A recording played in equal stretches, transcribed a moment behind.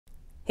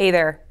Hey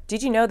there,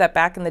 did you know that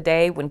back in the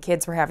day when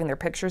kids were having their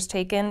pictures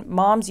taken,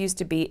 moms used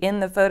to be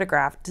in the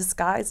photograph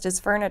disguised as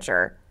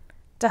furniture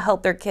to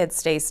help their kids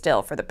stay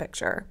still for the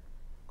picture?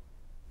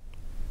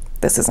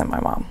 This isn't my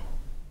mom.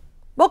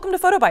 Welcome to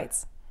Photo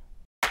Bites.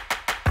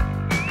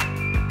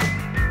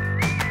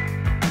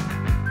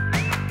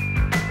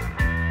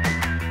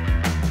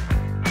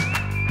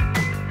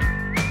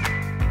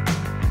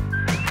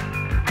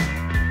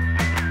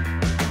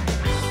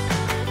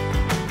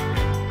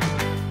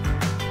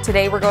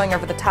 Today we're going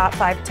over the top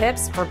 5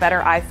 tips for better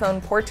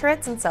iPhone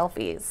portraits and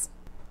selfies.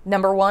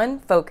 Number 1,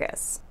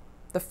 focus.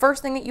 The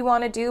first thing that you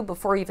want to do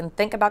before you even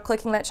think about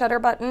clicking that shutter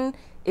button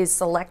is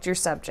select your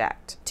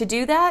subject. To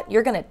do that,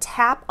 you're going to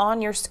tap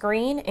on your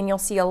screen and you'll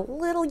see a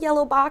little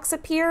yellow box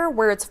appear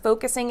where it's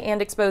focusing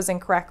and exposing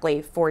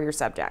correctly for your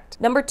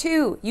subject. Number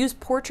 2, use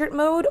portrait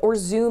mode or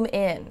zoom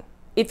in.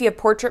 If you have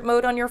portrait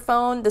mode on your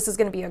phone, this is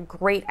going to be a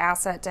great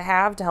asset to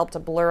have to help to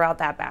blur out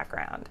that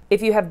background.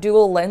 If you have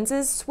dual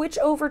lenses, switch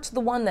over to the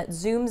one that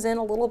zooms in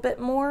a little bit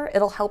more.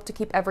 It'll help to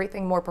keep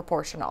everything more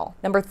proportional.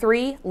 Number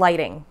 3,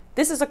 lighting.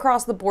 This is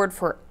across the board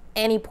for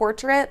any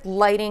portrait.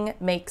 Lighting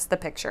makes the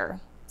picture.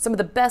 Some of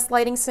the best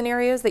lighting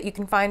scenarios that you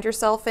can find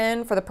yourself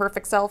in for the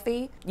perfect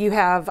selfie, you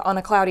have on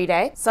a cloudy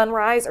day,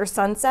 sunrise or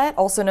sunset,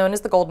 also known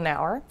as the golden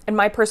hour, and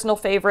my personal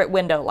favorite,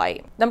 window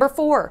light. Number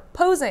 4,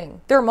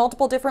 posing. There are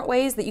multiple different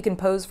ways that you can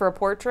pose for a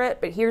portrait,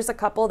 but here's a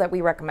couple that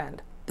we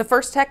recommend. The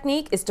first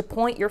technique is to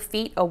point your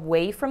feet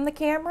away from the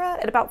camera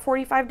at about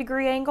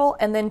 45-degree angle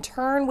and then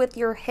turn with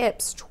your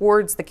hips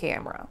towards the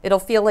camera. It'll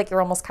feel like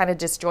you're almost kind of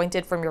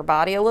disjointed from your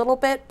body a little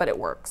bit, but it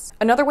works.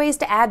 Another way is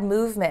to add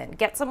movement.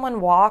 Get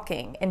someone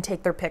walking and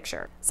take their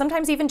picture.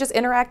 Sometimes even just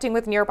interacting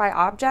with nearby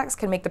objects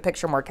can make the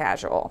picture more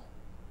casual.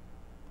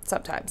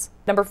 Sometimes.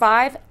 Number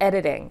 5,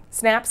 editing.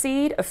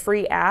 Snapseed, a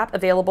free app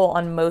available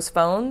on most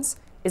phones,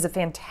 is a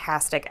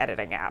fantastic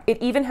editing app.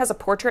 It even has a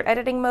portrait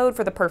editing mode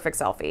for the perfect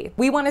selfie.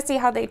 We want to see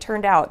how they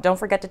turned out. Don't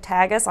forget to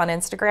tag us on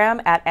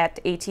Instagram at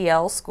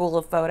ATL School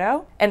of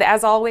Photo. And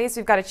as always,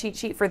 we've got a cheat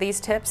sheet for these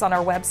tips on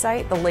our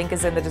website. The link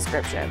is in the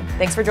description.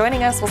 Thanks for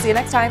joining us. We'll see you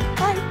next time.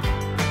 Bye.